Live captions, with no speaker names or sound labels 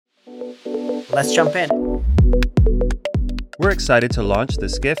Let's jump in. We're excited to launch the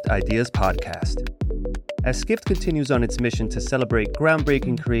Skift Ideas Podcast. As Skift continues on its mission to celebrate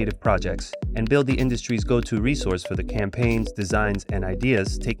groundbreaking creative projects and build the industry's go-to resource for the campaigns, designs, and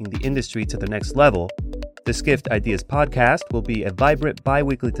ideas taking the industry to the next level, the Skift Ideas Podcast will be a vibrant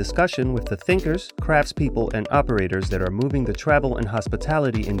bi-weekly discussion with the thinkers, craftspeople, and operators that are moving the travel and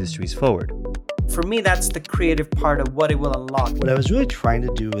hospitality industries forward. For me, that's the creative part of what it will unlock. What I was really trying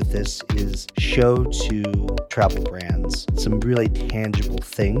to do with this is show to travel brands some really tangible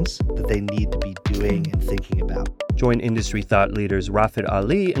things that they need to be doing and thinking about. Join industry thought leaders Rafat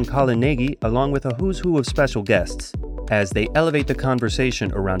and Colin Nagy, along with a who's who of special guests, as they elevate the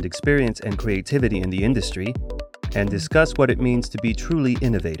conversation around experience and creativity in the industry and discuss what it means to be truly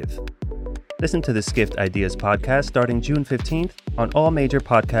innovative. Listen to the Skift Ideas Podcast starting June 15th on all major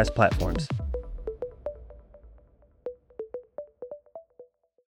podcast platforms.